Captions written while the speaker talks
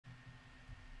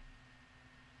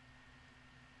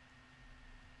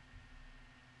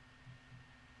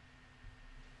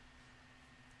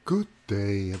Good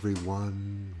day,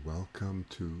 everyone. Welcome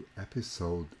to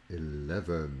episode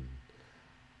 11.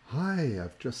 Hi,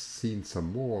 I've just seen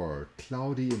some more.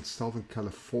 Cloudy in Southern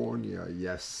California.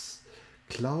 Yes,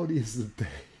 cloudy is the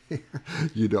day.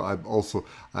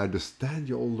 I understand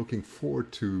you're all looking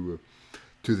forward to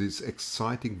this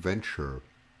exciting venture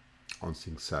on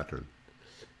seeing Saturn.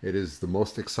 It is the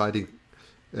most exciting.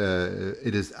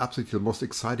 It is absolutely the most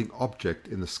exciting object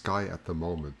in the sky at the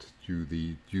moment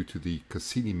due to the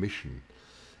Cassini mission.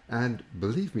 And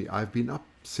believe me, I've been up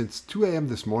since 2 a.m.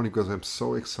 this morning because I'm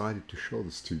so excited to show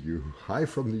this to you. Hi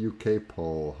from the UK,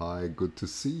 Paul. Hi, good to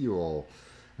see you all.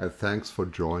 And thanks for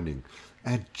joining.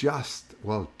 And just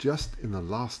in the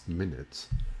last minute,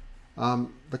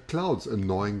 the clouds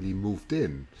annoyingly moved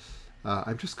in.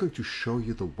 I'm just going to show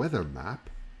you the weather map.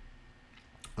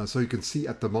 So you can see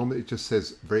at the moment it just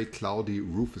says very cloudy,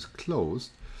 roof is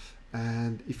closed.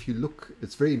 And if you look,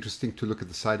 it's very interesting to look at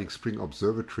the Siding Spring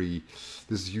Observatory.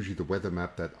 This is usually the weather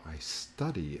map that I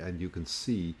study, and you can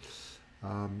see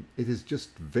it is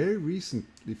just very recent.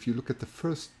 If you look at the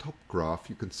first top graph,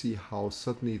 you can see how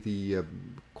suddenly the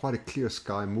quite a clear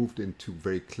sky moved into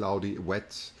very cloudy,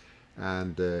 wet,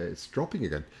 and it's dropping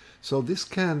again. So this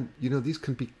can, these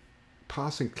can be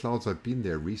passing clouds. I've been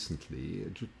there recently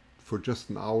for just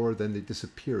an hour, then they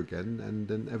disappear again, and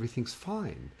then everything's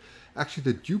fine. Actually,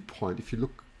 the dew point, if you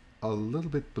look a little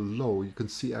bit below, you can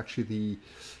see actually the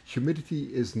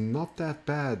humidity is not that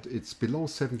bad. It's below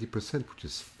 70%, which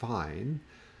is fine,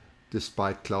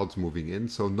 despite clouds moving in.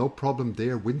 So no problem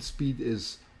there. Wind speed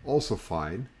is also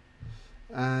fine.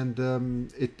 And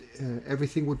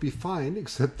everything would be fine,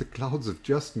 except the clouds have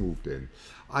just moved in.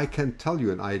 I can tell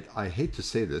you, and I hate to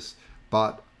say this,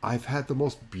 but I've had the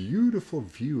most beautiful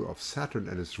view of Saturn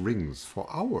and its rings for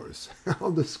hours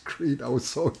on the screen. I was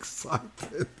so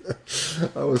excited.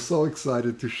 I was so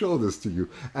excited to show this to you.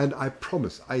 And I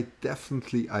promise, I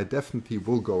definitely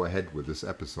will go ahead with this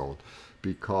episode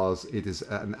because it is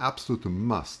an absolute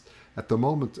must. At the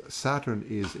moment, Saturn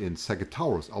is in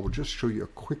Sagittarius. I will just show you a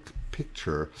quick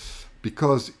picture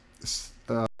because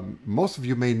most of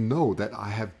you may know that I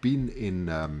have been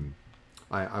in,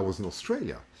 I was in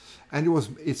Australia. And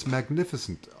it's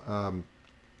magnificent.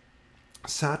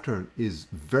 Saturn is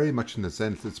very much in the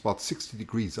zenith. It's about 60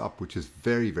 degrees up, which is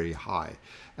very, very high.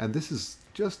 And this is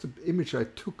just an image I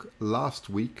took last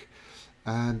week.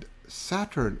 And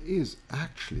Saturn is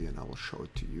actually, and I will show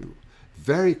it to you,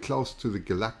 very close to the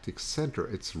galactic center.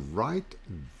 It's right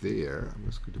there. I'm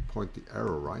just going to point the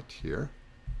arrow right here.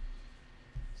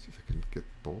 See if I can get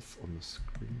both on the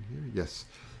screen here. Yes.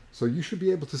 So you should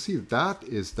be able to see that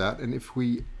is that, and if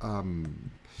we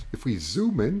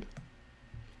zoom in,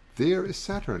 there is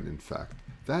Saturn. In fact,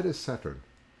 that is Saturn.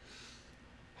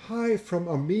 Hi from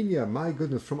Armenia. My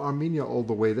goodness, from Armenia all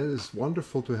the way. That is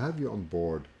wonderful to have you on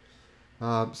board.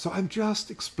 So I'm just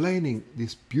explaining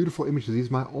these beautiful images. These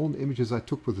are my own images I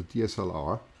took with the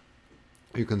DSLR.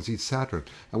 You can see Saturn.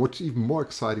 And what's even more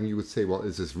exciting, you would say, well,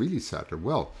 is this really Saturn?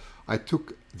 Well, I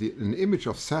took an image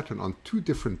of Saturn on 2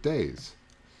 different days.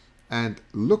 And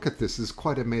look at this, is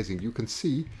quite amazing. You can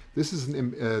see, this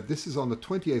is on the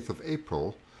 28th of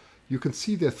April. You can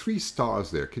see there are 3 stars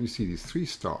there. Can you see these 3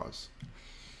 stars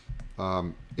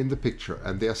in the picture?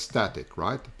 And they are static,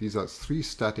 right? These are 3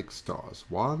 static stars.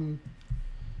 1,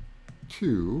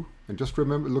 2, and just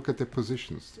remember, look at their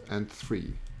positions, and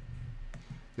 3.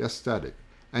 They are static.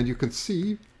 And you can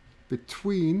see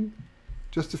between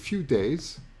just a few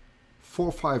days, 4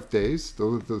 or 5 days,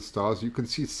 those are the stars, you can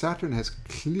see Saturn has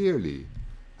clearly,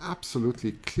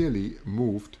 absolutely clearly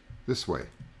moved this way.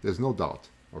 There's no doubt,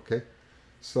 okay?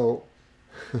 So,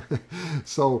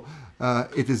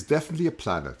 it is definitely a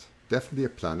planet,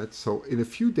 So in a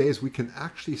few days, we can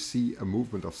actually see a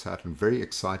movement of Saturn. Very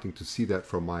exciting to see that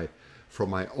from my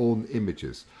own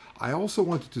images. I also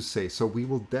wanted to say, so we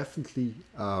will definitely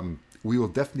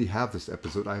have this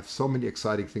episode. I have so many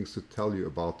exciting things to tell you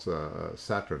about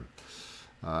Saturn.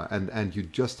 And you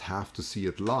just have to see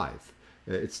it live.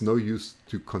 It's no use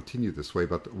to continue this way,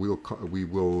 but we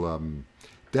will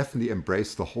definitely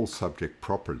embrace the whole subject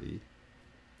properly.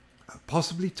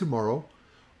 Possibly tomorrow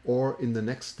or in the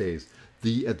next days.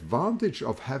 The advantage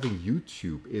of having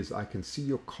YouTube is I can see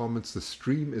your comments. The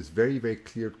stream is very, very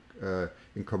clear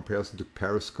in comparison to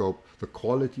Periscope. The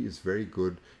quality is very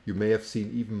good. You may have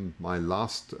seen even my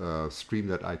last stream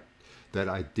that I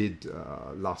did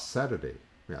last Saturday.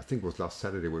 I think it was last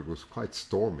Saturday where it was quite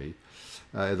stormy.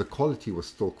 The quality was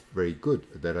still very good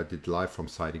that I did live from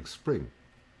Siding Spring.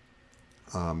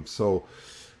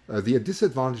 The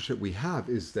disadvantage that we have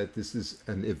is that this is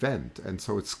an event, and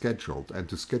so it's scheduled. And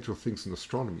to schedule things in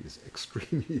astronomy is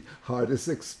extremely hard.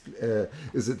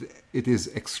 It is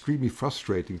extremely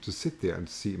frustrating to sit there and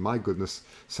see, my goodness,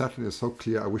 Saturn is so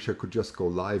clear, I wish I could just go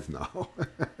live now.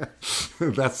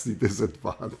 That's the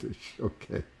disadvantage.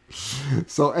 Okay.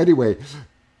 So anyway,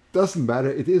 doesn't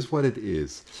matter. It is what it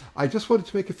is. I just wanted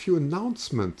to make a few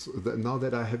announcements now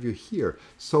that I have you here.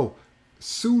 So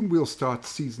soon we'll start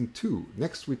season 2.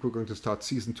 Next week we're going to start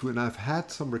season 2, and I've had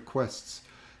some requests.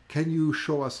 Can you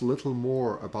show us a little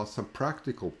more about some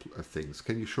practical things?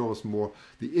 Can you show us more?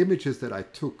 The images that I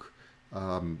took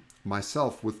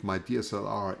myself with my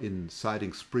DSLR in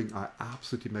Siding Spring are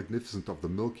absolutely magnificent of the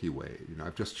Milky Way. You know,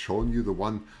 I've just shown you the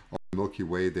one of the Milky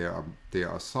Way. There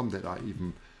are some that are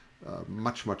even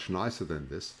much nicer than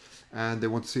this, and they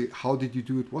want to say, how did you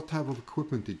do it? What type of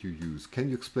equipment did you use? Can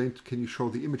you explain? Can you show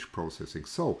the image processing?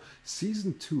 So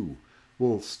season 2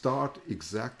 will start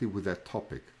exactly with that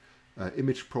topic,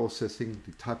 image processing,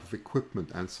 the type of equipment,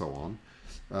 and so on.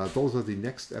 Those are the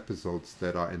next episodes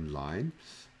that are in line,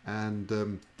 and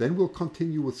then we'll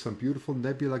continue with some beautiful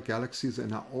nebula galaxies.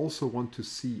 And I also want to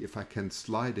see if I can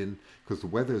slide in, because the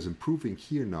weather is improving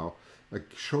here now,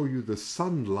 show you the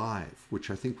sun live, which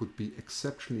I think would be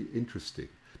exceptionally interesting,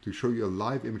 to show you a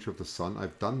live image of the sun.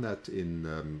 I've done that in,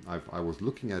 I was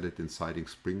looking at it in Siding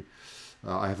Spring.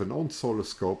 I have an own solar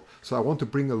scope, so I want to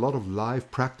bring a lot of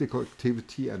live practical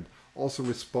activity and also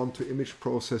respond to image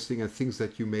processing and things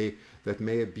that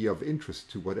may be of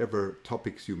interest to whatever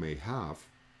topics you may have.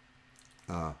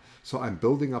 So I'm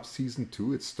building up season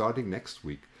 2. It's starting next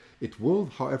week. It will,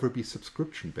 however, be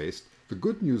subscription based. The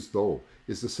good news, though,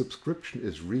 is the subscription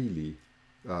is really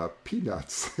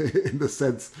peanuts in the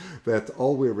sense that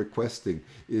all we're requesting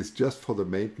is just for the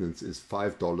maintenance is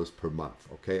 $5 per month.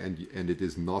 Okay, and it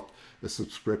is not a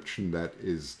subscription that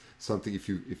is something, if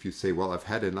you say, well, I've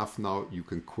had enough now, you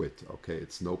can quit. Okay,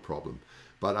 it's no problem.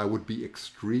 But I would be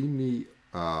extremely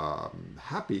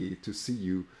happy to see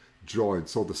you join.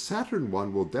 So the Saturn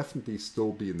one will definitely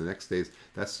still be in the next days.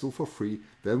 That's still for free.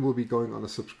 Then we'll be going on a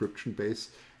subscription base,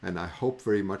 and I hope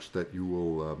very much that you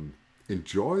will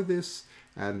enjoy this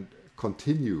and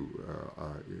continue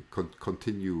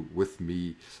with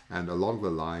me and along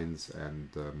the lines, and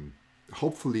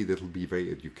hopefully that'll be very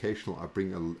educational. I'll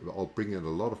bring in a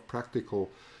lot of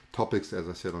practical topics, as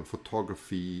I said, on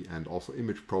photography and also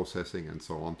image processing and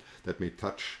so on, that may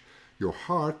touch your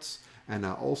hearts. And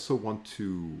I also want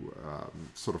to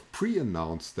sort of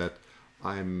pre-announce that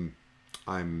I'm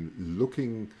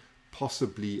looking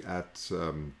possibly at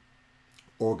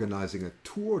organizing a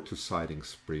tour to Siding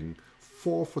Spring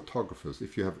for photographers.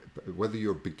 If you have, whether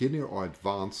you're beginner or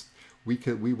advanced, we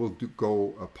will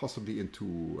go possibly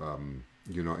into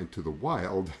into the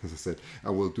wild, as I said,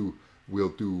 and we'll do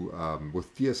with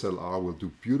DSLR. We'll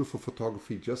do beautiful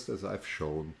photography just as I've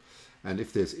shown, and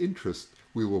if there's interest,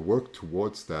 we will work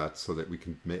towards that so that we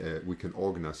can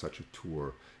organize such a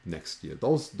tour next year.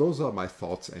 Those are my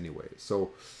thoughts anyway.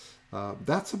 So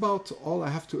that's about all I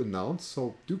have to announce.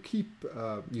 So do keep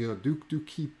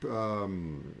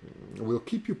we'll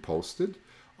keep you posted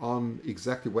on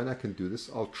exactly when I can do this.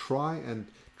 I'll try in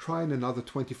another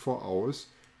 24 hours.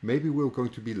 Maybe we're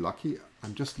going to be lucky.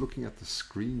 I'm just looking at the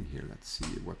screen here. Let's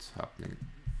see what's happening.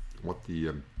 Let's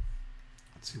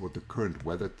see what the current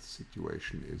weather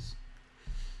situation is.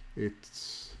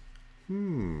 It's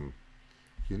you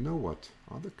know what?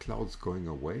 Are the clouds going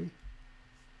away?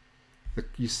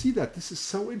 You see that? This is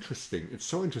so interesting. It's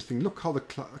so interesting. Look how the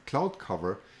cloud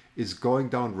cover is going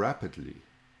down rapidly.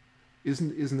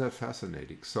 Isn't that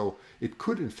fascinating? So it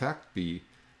could in fact be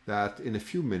that in a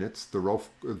few minutes the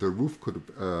roof could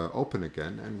open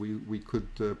again, and we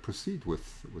could proceed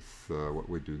with what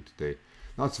we're doing today.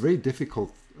 Now it's very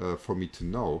difficult for me to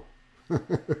know.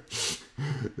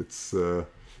 It's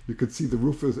you can see the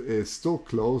roof is still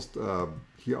closed.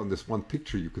 Here on this one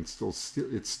picture, you can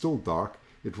it's still dark.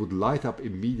 It would light up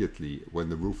immediately when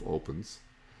the roof opens,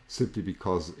 simply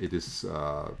because it is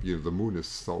the moon is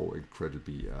so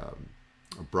incredibly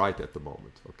bright at the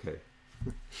moment. Okay.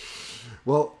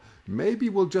 Well, maybe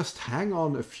we'll just hang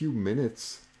on a few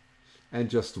minutes and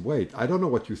just wait. I don't know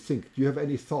what you think. Do you have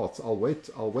any thoughts? I'll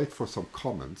wait for some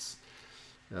comments.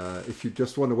 If you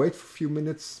just want to wait for a few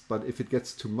minutes, but if it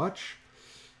gets too much,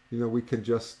 we can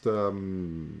just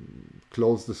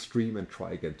close the stream and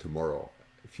try again tomorrow.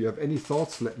 If you have any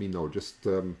thoughts, let me know. Just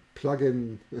plug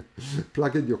in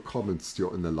your comments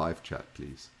in the live chat,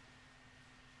 please.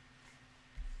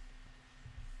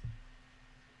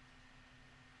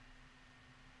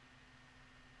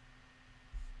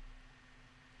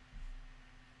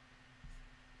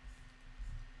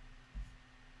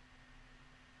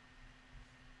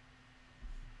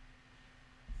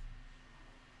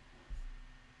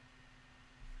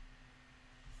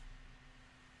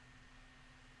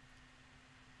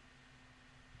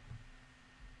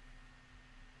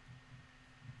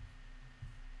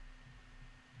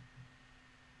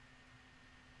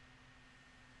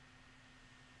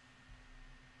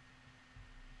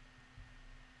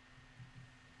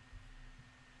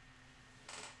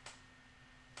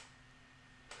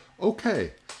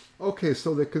 Okay, okay.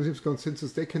 So the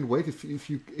consensus they can wait.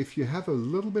 If you have a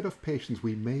little bit of patience,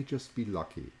 we may just be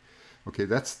lucky. Okay,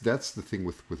 that's the thing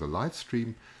with a live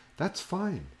stream. That's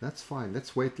fine. That's fine.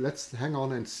 Let's wait. Let's hang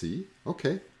on and see.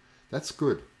 Okay, that's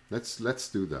good. Let's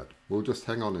do that. We'll just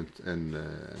hang on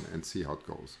and see how it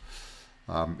goes.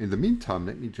 In the meantime,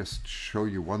 let me just show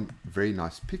you one very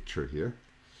nice picture here.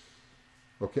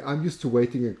 Okay, I'm used to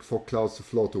waiting for clouds to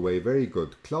float away. Very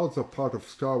good. Clouds are part of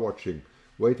star watching.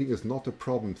 Waiting is not a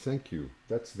problem. Thank you.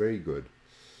 That's very good.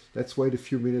 Let's wait a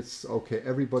few minutes. Okay,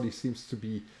 everybody seems to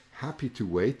be happy to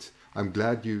wait. I'm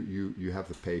glad you have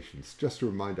the patience. Just a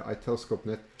reminder,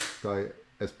 iTelescope.Net guy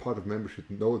as part of membership,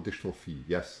 no additional fee.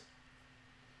 Yes.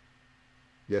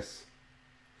 Yes.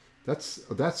 That's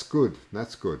good.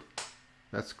 That's good.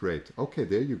 That's great. Okay,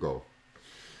 there you go.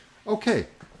 Okay,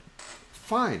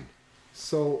 fine.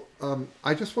 So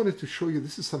I just wanted to show you,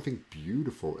 this is something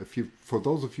beautiful. For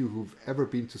those of you who've ever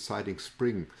been to Siding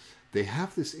Spring, they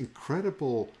have this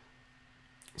incredible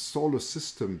solar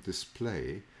system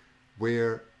display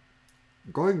where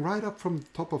going right up from the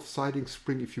top of Siding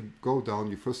Spring, if you go down,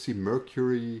 you first see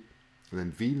Mercury, and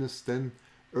then Venus, then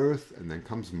Earth, and then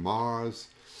comes Mars.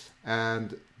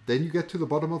 And then you get to the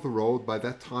bottom of the road. By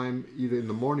that time, either in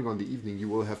the morning or in the evening, you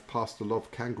will have passed a lot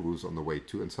of kangaroos on the way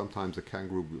to, and sometimes a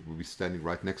kangaroo will be standing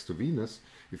right next to Venus,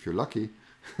 if you're lucky.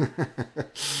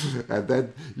 And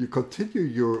then you continue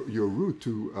your route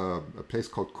to a place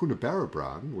called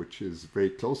Cunobaraban, which is very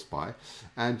close by,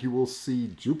 and you will see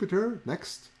Jupiter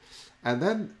next. And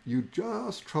then you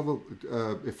just travel,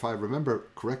 if I remember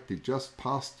correctly, just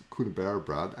past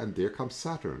Cunobaraban, and there comes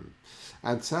Saturn.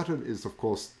 And Saturn is, of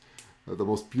course, the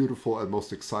most beautiful and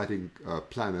most exciting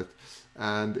planet.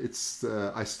 And it's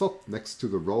I stopped next to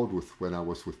the road when I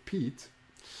was with Pete,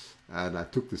 and I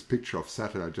took this picture of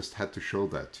Saturn. I just had to show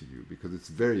that to you because it's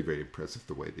very, very impressive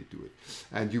the way they do it.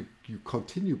 And you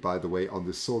continue, by the way, on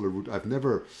this solar route. I've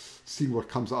never seen what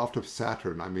comes after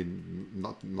Saturn. I mean,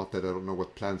 not that I don't know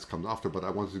what planets come after, but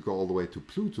I wanted to go all the way to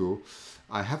Pluto.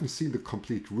 I haven't seen the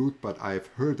complete route, but I've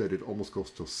heard that it almost goes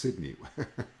to Sydney.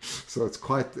 So it's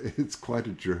quite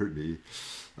a journey.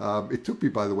 It took me,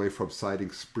 by the way, from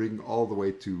Siding Spring all the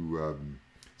way to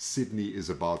Sydney is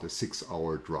about a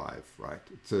 6-hour drive, right?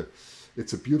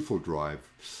 It's a beautiful drive.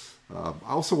 I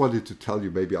also wanted to tell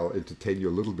you, maybe I'll entertain you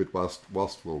a little bit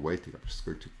whilst we're waiting. I'm just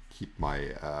going to keep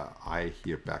my eye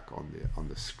here back on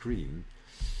the screen.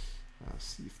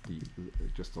 See if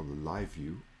just on the live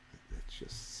view. Let's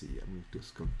just see. I'm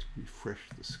just going to refresh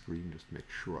the screen, just make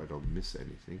sure I don't miss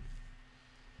anything.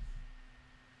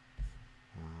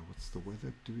 What's the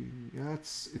weather doing? Yeah,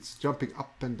 it's jumping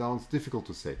up and down. It's difficult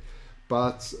to say.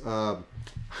 But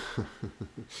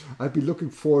I'd be looking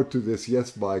forward to this.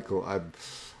 Yes, Michael,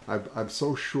 I'm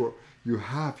so sure you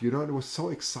have. You know, it was so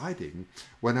exciting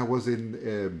when I was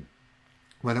in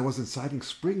Siding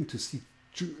Spring to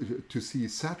see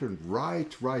Saturn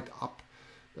right up,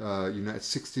 at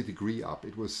 60 degrees up.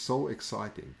 It was so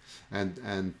exciting,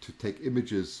 and to take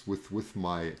images with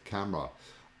my camera.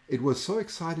 It was so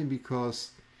exciting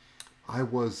because I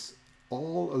was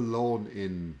all alone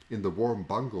in the warm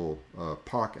bungalow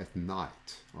park at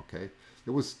night. Okay,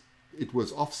 it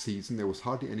was off season. There was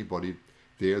hardly anybody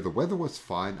there. The weather was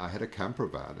fine. I had a camper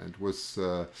van, and it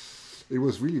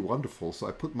was really wonderful. So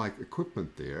I put my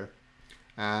equipment there,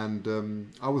 and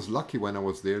I was lucky when I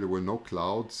was there. There were no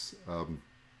clouds,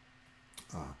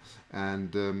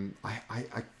 and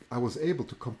I was able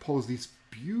to compose these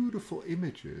beautiful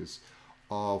images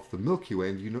of the Milky Way.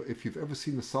 And you know, if you've ever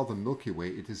seen the southern Milky Way,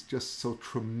 it is just so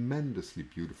tremendously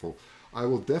beautiful. I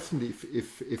will definitely,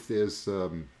 if there's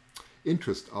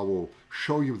interest, I will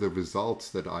show you the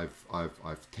results that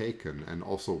I've taken, and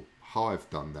also how I've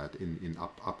done that in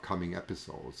upcoming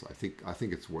episodes. I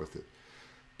think it's worth it.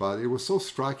 But it was so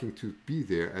striking to be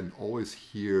there and always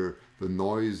hear the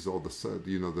noise or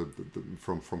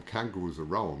from kangaroos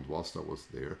around whilst I was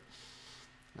there.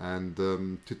 And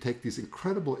to take these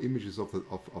incredible images of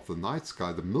the night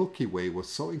sky. The Milky Way was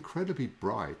so incredibly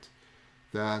bright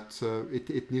that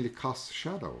it nearly casts a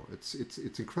shadow.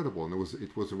 It's incredible, and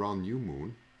it was around new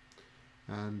moon,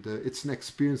 and it's an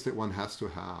experience that one has to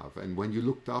have. And when you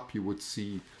looked up, you would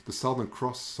see the Southern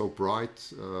Cross so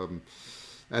bright,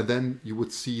 and then you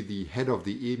would see the head of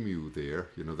the Emu there.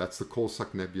 You know, that's the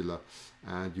closeup Nebula,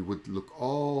 and you would look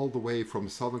all the way from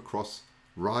the Southern Cross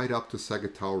right up to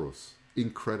Sagittarius.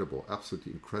 Incredible,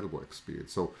 absolutely incredible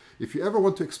experience. So if you ever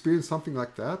want to experience something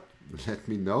like that, let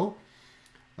me know.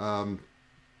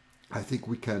 I think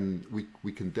we can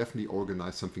definitely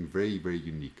organize something very, very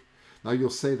unique. Now you'll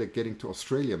say that getting to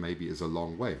Australia maybe is a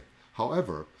long way.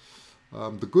 However,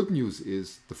 The good news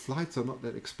is the flights are not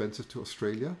that expensive to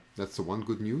Australia. That's the one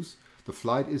good news. The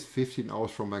flight is 15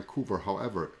 hours from Vancouver.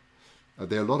 However,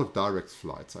 there are a lot of direct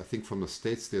flights. I think from the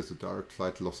States there's a direct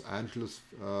flight Los Angeles,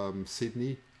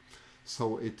 Sydney.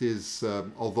 So it is,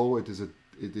 although it is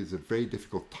a very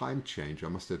difficult time change, I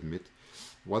must admit.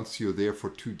 Once you're there for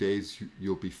 2 days,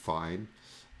 you'll be fine.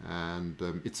 And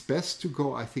it's best to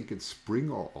go, I think, in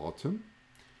spring or autumn.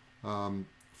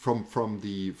 From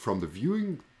the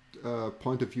viewing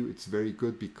point of view, it's very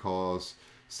good because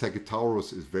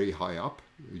Sagittarius is very high up.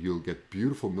 You'll get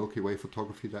beautiful Milky Way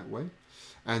photography that way.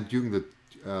 And during the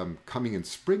coming in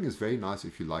spring is very nice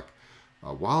if you like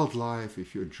wildlife,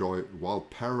 if you enjoy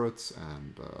wild parrots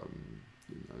and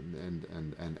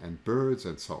birds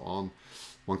and so on.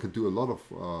 One can do a lot of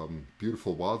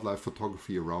beautiful wildlife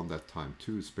photography around that time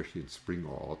too, especially in spring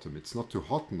or autumn. It's not too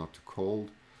hot, not too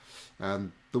cold.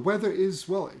 And the weather is,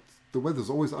 well, the weather is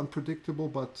always unpredictable,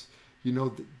 but you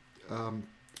know,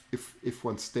 if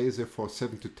one stays there for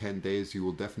 7 to 10 days, you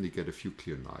will definitely get a few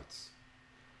clear nights.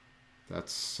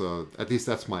 That's at least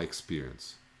that's my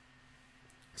experience.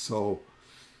 So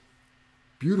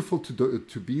beautiful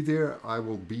to be there. I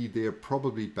will be there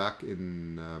probably back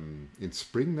in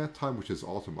spring that time, which is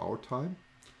autumn our time,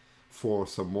 for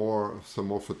some more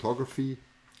photography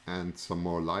and some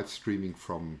more live streaming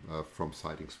from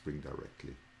Sighting Spring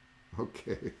directly.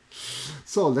 Okay,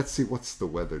 so let's see what's the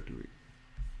weather doing.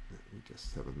 Let me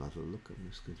just have another look. I'm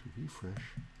just going to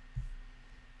refresh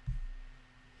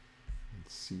and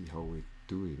see how we're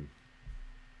doing.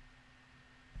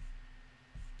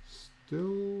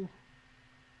 Still, it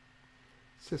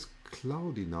says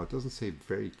cloudy now. It doesn't say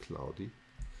very cloudy.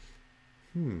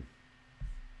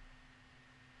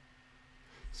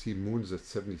 See, moon's at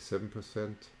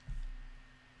 77%.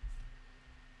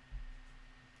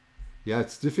 Yeah,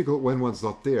 it's difficult when one's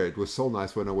not there. It was so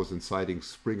nice when I was in Sighting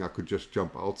Spring. I could just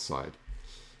jump outside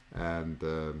and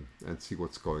see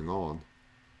what's going on.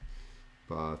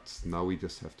 But now we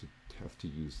just have to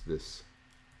use this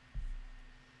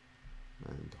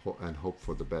and hope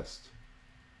for the best.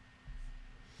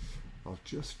 I'll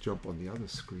just jump on the other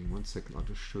screen. 1 second. I'll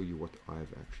just show you what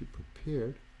I've actually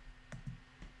prepared.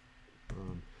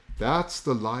 That's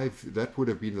the live. That would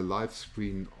have been the live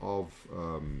screen of.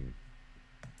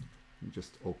 Let me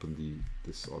just open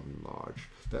this on large.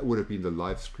 That would have been the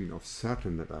live screen of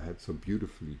Saturn that I had so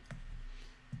beautifully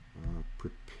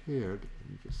prepared. Let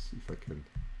me just see if I can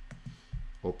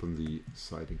open the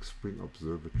Sighting Spring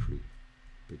Observatory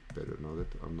a bit better. Now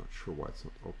that I'm not sure why it's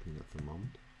not opening at the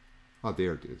moment. Ah,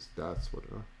 there it is. That's what.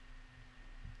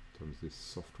 Sometimes this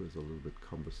software is a little bit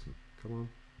cumbersome. Come on.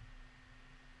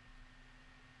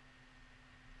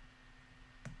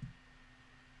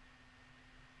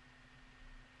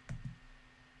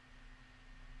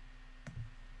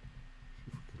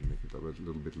 A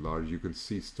little bit larger. You can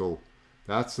see still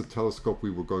that's the telescope we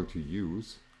were going to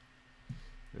use.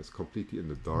 It's completely in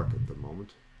the dark at the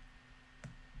moment.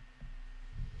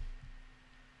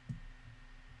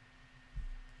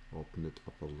 Open it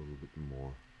up a little bit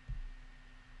more.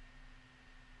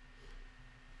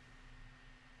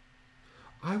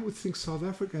 I would think South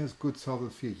Africa has good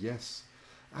southern sphere. Yes,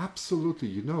 absolutely.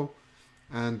 You know,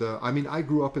 and I mean, I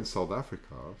grew up in South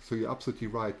Africa, so you're absolutely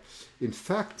right. In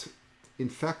fact,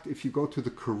 if you go to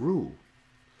the Karoo,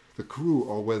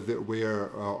 or where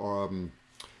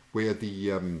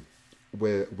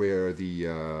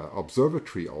the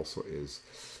observatory also is,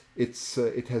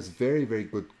 it has very, very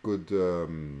good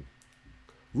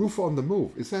roof on the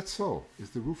move. Is that so? Is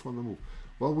the roof on the move?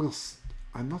 Well,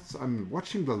 I'm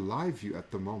watching the live view at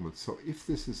the moment, so if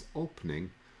this is opening,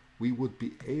 we would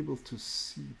be able to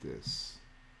see this.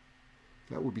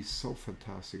 That would be so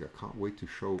fantastic. I can't wait to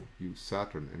show you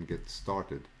Saturn and get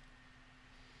started.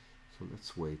 So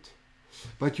let's wait.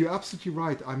 But you're absolutely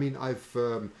right. I mean,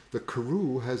 the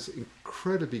Karoo has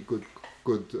incredibly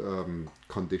good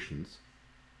conditions,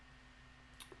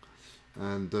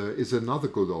 and is another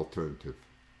good alternative.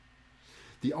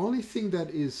 The only thing that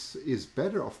is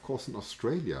better, of course, in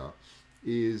Australia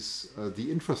is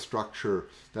the infrastructure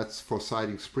that's for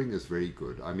Sighting Spring is very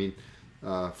good. I mean,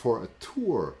 for a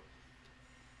tour,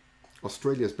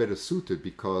 Australia is better suited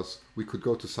because we could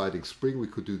go to Sighting Spring, we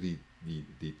could do the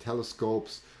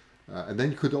telescopes, and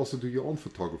then you could also do your own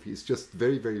photography. It's just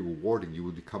very, very rewarding. You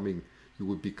would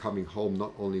be coming home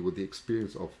not only with the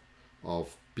experience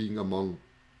of being among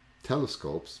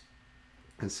telescopes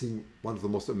and seeing one of the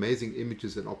most amazing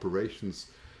images and operations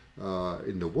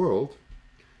in the world,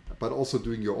 but also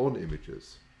doing your own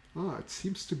images. It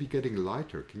seems to be getting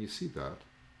lighter. Can you see that?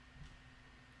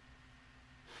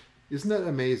 Isn't that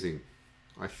amazing?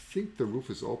 I think the roof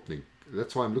is opening.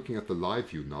 That's why I'm looking at the live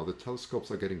view now. The telescopes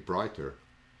are getting brighter.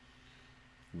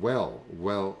 Well,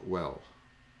 well, well.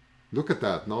 Look at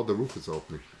that. Now the roof is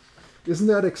opening. Isn't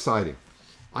that exciting?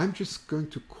 I'm just going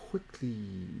to quickly,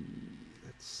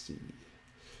 let's see.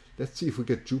 Let's see if we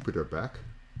get Jupiter back.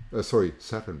 Sorry,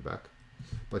 Saturn back.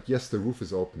 But yes, the roof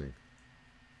is opening.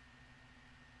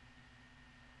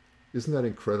 Isn't that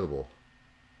incredible?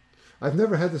 I've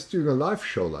never had this during a live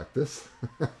show like this.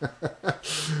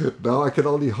 Now I can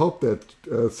only hope that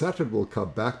Saturn will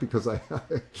come back, because I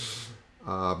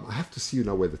have to see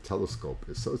where the telescope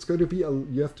is. So it's going to be,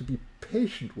 you have to be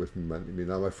patient with me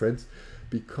now, my friends,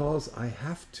 because I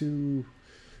have to,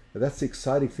 that's the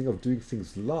exciting thing of doing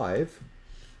things live.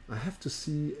 I have to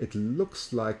see, it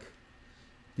looks like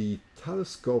the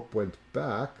telescope went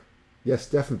back. Yes,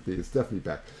 definitely, it's definitely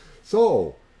back.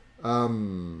 So,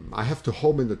 I have to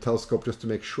home in the telescope just to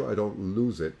make sure I don't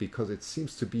lose it, because it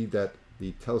seems to be that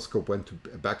the telescope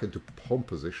went back into home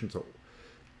position. So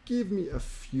give me a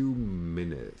few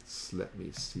minutes. Let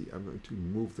me see. I'm going to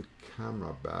move the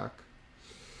camera back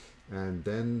and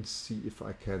then see if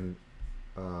I can,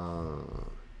 let's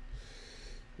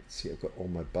see, I've got all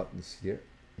my buttons here.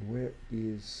 Where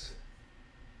is,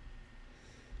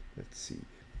 let's see.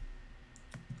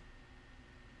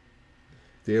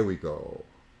 There we go.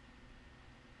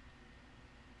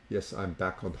 Yes, I'm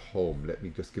back on home. Let me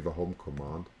just give a home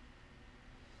command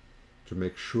to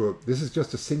make sure. This is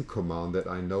just a sync command that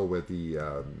I know where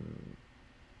the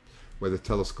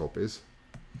telescope is,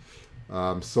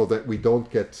 so that we don't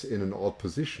get in an odd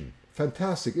position.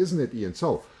 Fantastic, isn't it, Ian?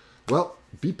 So, well,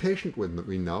 be patient with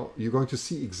me now. You're going to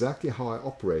see exactly how I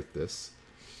operate this,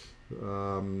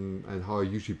 and how I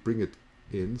usually bring it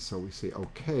in. So we say,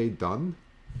 okay, done.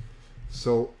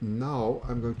 So now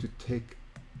I'm going to take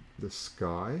the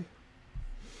sky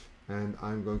and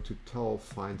I'm going to tell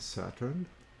find Saturn.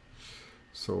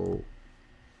 So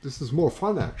this is more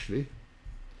fun, actually.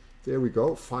 There we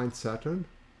go, find Saturn.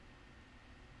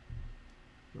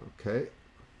 Okay,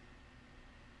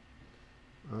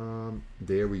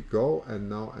 there we go. And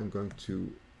now I'm going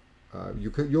to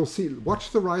you'll see, watch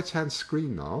the right hand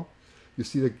screen now. You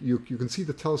see that you can see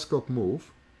the telescope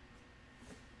move.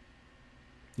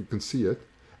 You can see it.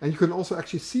 And you can also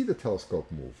actually see the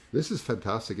telescope move. This is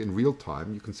fantastic. In real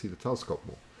time, you can see the telescope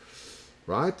move.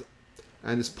 Right?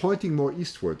 And it's pointing more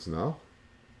eastwards now.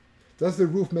 Does the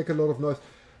roof make a lot of noise?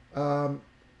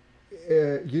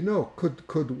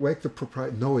 Could wake the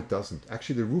proprietor. No, it doesn't.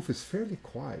 Actually, the roof is fairly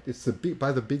quiet. It's the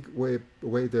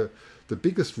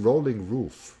biggest rolling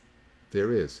roof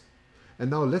there is.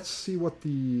 And now let's see what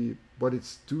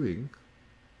it's doing.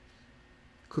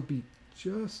 Could be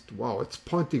just, wow, it's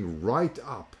pointing right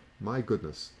up. My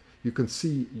goodness. You can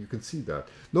see that.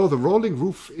 No, the rolling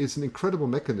roof is an incredible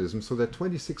mechanism, so there are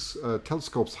 26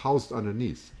 telescopes housed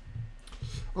underneath.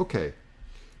 Okay,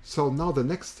 so now the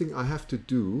next thing I have to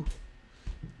do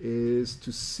is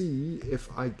to see if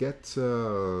I get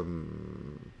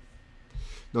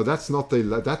no, that's not the,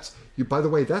 by the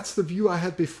way, that's the view I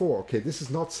had before. Okay, this is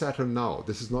not Saturn now.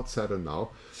 This is not Saturn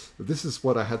now. This is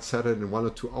what I had Saturn in 1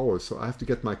 or 2 hours. So I have to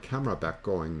get my camera back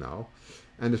going now.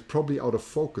 And it's probably out of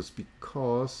focus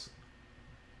because,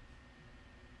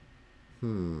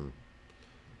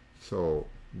 so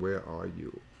where are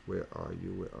you? Where are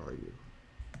you? Where are you?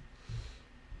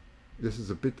 This is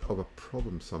a bit of a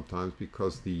problem sometimes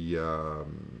because the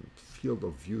field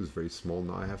of view is very small.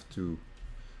 Now I have to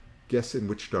guess in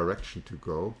which direction to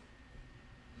go.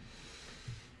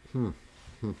 1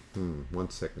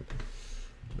 second.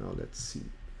 Now let's see.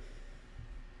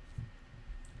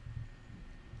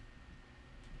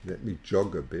 Let me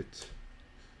jog a bit.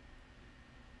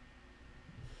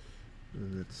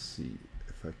 And let's see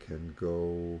if I can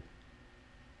go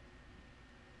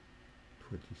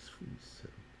 23.7.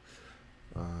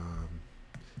 The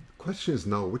question is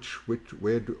now which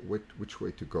way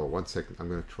to go. 1 second. I'm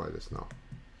going to try this now.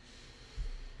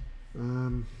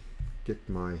 Get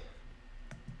my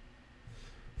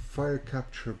fire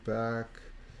capture back,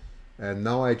 and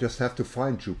now I just have to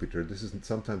find Jupiter. This is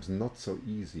sometimes not so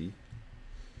easy,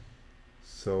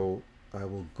 so I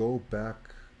will go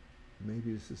back.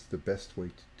 Maybe this is the best way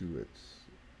to do it.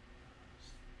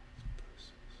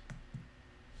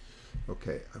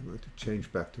 Okay, I'm going to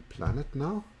change back to planet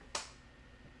now.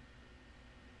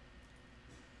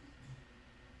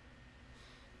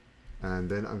 And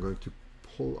then I'm going to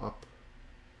pull up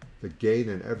the gain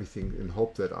and everything in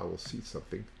hope that I will see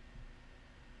something.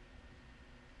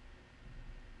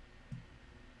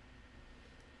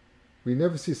 We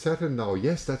never see Saturn now.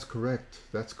 Yes, that's correct.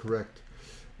 That's correct.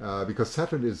 Because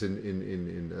Saturn is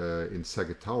in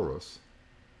Sagittarius.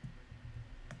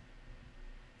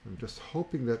 I'm just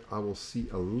hoping that I will see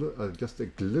just a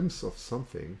glimpse of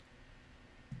something.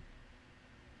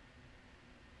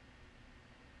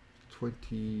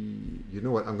 20, you know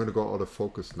what, I'm going to go out of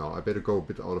focus now. I better go a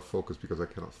bit out of focus because I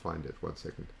cannot find it. 1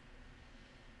 second.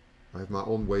 I have my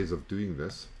own ways of doing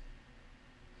this,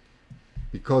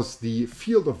 because the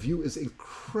field of view is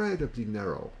incredibly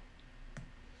narrow.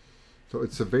 So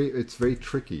it's very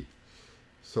tricky.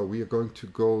 So we are going to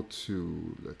go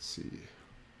to, let's see,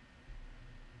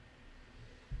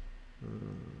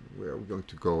 where are we going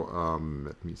to go?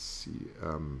 Let me see.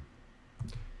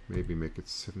 Maybe make it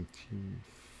 17.5.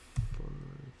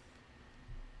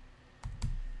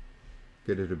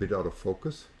 Get it a bit out of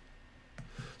focus.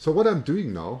 So what I'm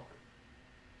doing now,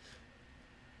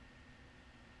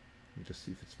 let me just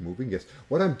see if it's moving. Yes.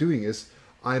 What I'm doing is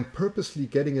I'm purposely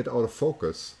getting it out of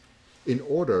focus in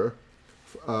order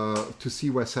to see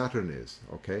where Saturn is.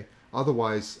 Okay.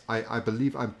 Otherwise, I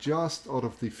believe I'm just out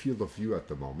of the field of view at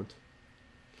the moment.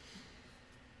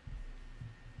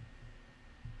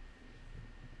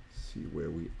 See where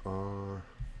we are.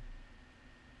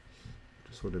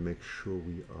 Just want to make sure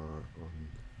we are on.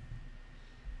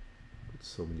 Got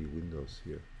so many windows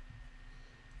here.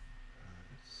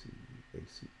 Let's see,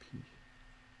 ACP.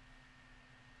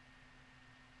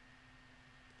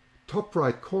 Top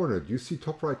right corner. Do you see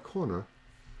top right corner?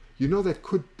 You know, that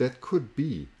could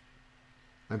be.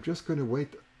 I'm just going to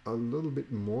wait a little bit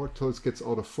more till it gets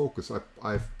out of focus.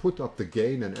 I've put up the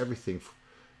gain and everything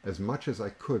as much as I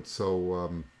could,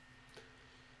 so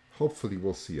hopefully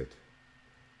we'll see it.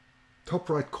 Top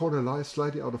right corner lies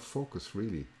slightly out of focus,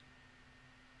 really.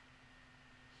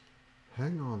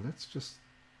 Hang on, let's just,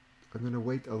 I'm going to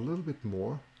wait a little bit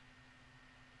more.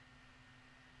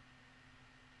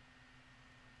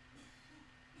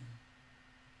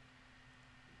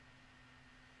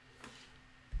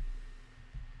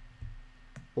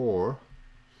 Or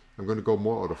I'm going to go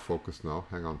more out of focus now.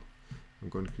 Hang on. I'm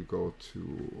going to go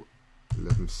to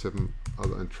 11.7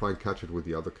 and try and catch it with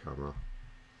the other camera.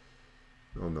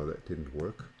 Oh no, that didn't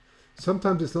work.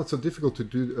 Sometimes it's not so difficult to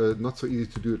do, not so easy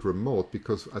to do it remote,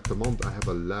 because at the moment I have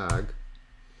a lag.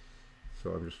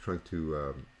 So I'm just trying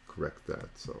to correct that.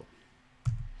 So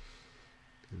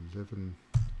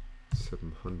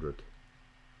 11.700.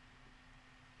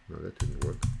 No, that didn't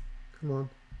work. Come on.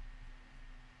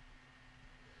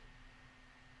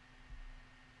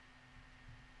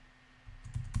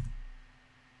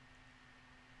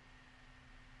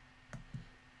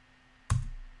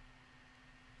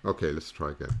 Okay, let's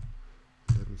try again.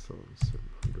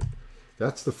 11,700.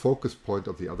 That's the focus point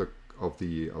of the other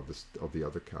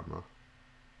other camera.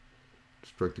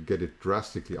 Just trying to get it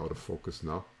drastically out of focus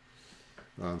now,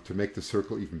 to make the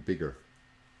circle even bigger.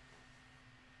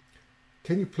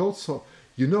 Can you plot so?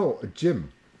 You know,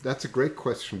 Jim, that's a great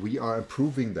question. We are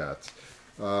improving that.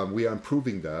 We are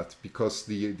improving that because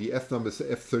the F number is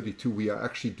F32. We are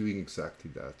actually doing exactly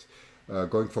that.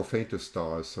 Going for fainter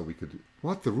stars, so we could.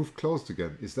 What? The roof closed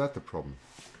again. Is that the problem?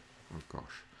 Oh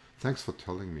gosh. Thanks for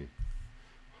telling me.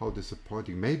 How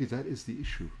disappointing. Maybe that is the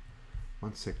issue.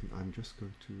 1 second. I'm just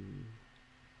going to.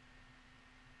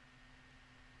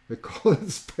 They call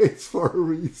it space for a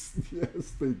reason.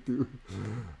 Yes, they do.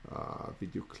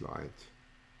 Video client.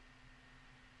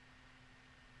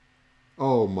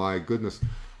 Oh my goodness.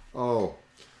 Oh.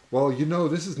 Well, you know,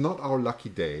 this is not our lucky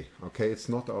day. Okay, it's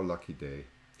not our lucky day.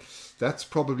 That's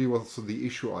probably also the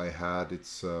issue I had.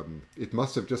 It's it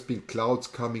must have just been clouds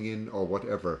coming in or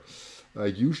whatever.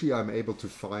 Usually I'm able to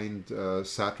find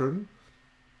Saturn,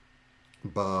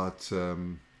 but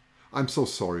I'm so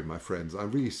sorry, my friends. I'm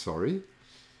really sorry.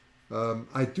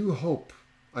 I do hope.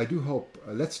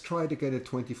 Let's try it again in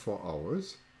 24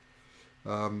 hours.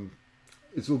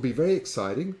 It will be very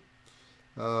exciting.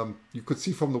 You could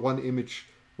see from the one image.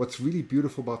 What's really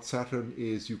beautiful about Saturn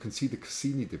is you can see the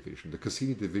Cassini division. The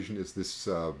Cassini division is this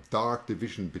dark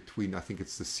division between, I think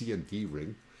it's the C and D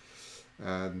ring.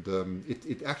 And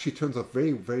it actually turns out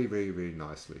very, very, very, very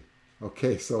nicely.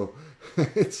 Okay, so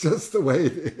it's just the way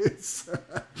it is.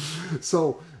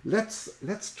 So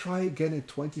let's try again in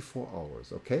 24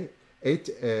 hours, okay? 8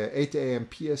 a.m.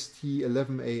 PST,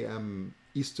 11 a.m.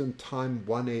 Eastern Time,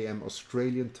 1 a.m.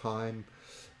 Australian Time,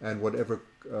 and whatever.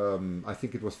 I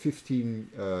think it was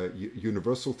 15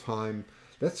 Universal Time.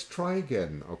 Let's try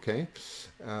again, okay?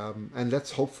 And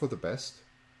let's hope for the best.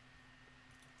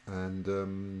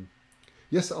 And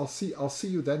yes, I'll see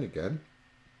you then again.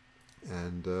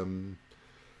 And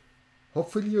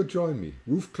hopefully you'll join me.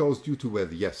 Roof closed due to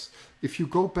weather. Yes. If you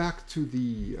go back to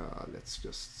the, let's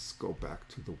just go back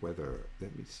to the weather.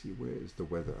 Let me see. Where is the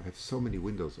weather? I have so many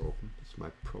windows open. That's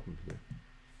my problem here.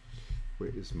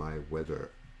 Where is my weather?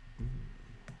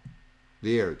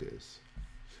 There it is.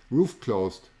 Roof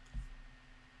closed.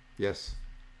 Yes.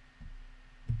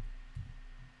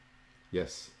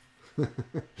 Yes.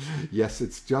 Yes,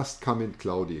 it's just come in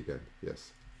cloudy again.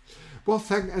 Yes. Well,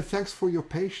 thanks for your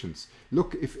patience.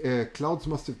 Look, if clouds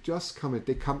must have just come in,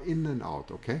 they come in and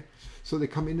out, okay? So they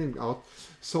come in and out.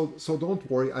 So don't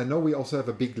worry. I know we also have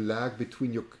a big lag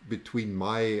between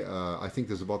my I think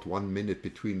there's about 1 minute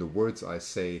between the words I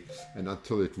say and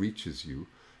until it reaches you.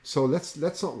 So let's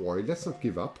not worry. Let's not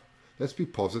give up. Let's be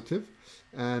positive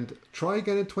and try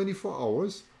again in 24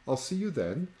 hours. I'll see you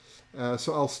then.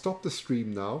 So I'll stop the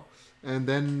stream now. And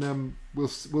then we'll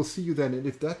see you then. And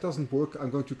if that doesn't work, I'm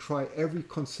going to try every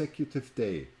consecutive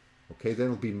day. Okay, then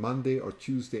it'll be Monday or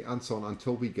Tuesday and so on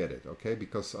until we get it. Okay,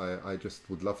 because I just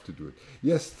would love to do it.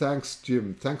 Yes, thanks,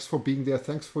 Jim. Thanks for being there.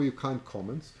 Thanks for your kind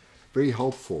comments. Very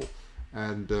helpful.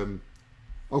 And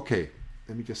okay,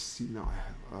 let me just see now.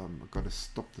 I've got to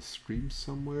stop the stream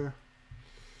somewhere.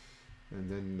 And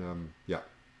then yeah,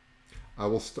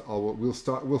 we'll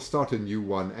start a new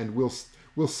one, and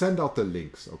we'll send out the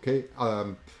links. Okay,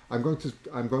 I'm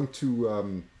going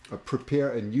to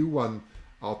prepare a new one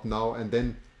out now, and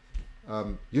then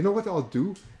you know what I'll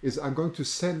do is I'm going to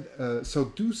send. So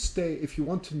do stay if you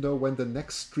want to know when the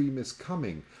next stream is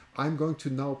coming. I'm going to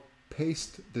now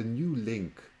paste the new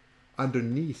link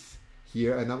underneath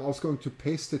here, and I'm also going to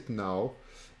paste it now.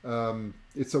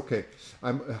 It's okay.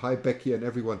 Hi Becky and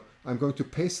everyone. I'm going to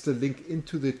paste the link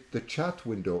into the chat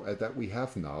window that we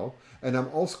have now, and I'm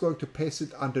also going to paste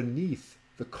it underneath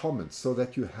the comments so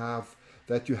that you have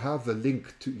the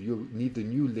link to. You'll need the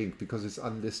new link because it's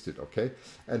unlisted. Okay,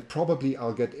 and probably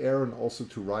I'll get Aaron also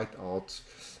to write out,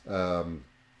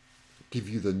 give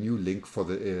you the new link for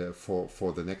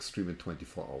the next stream in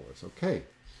 24 hours. Okay,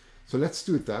 so let's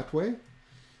do it that way,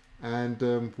 and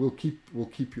we'll keep you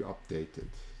updated.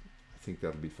 I think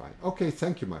that'll be fine. Okay,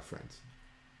 thank you, my friends.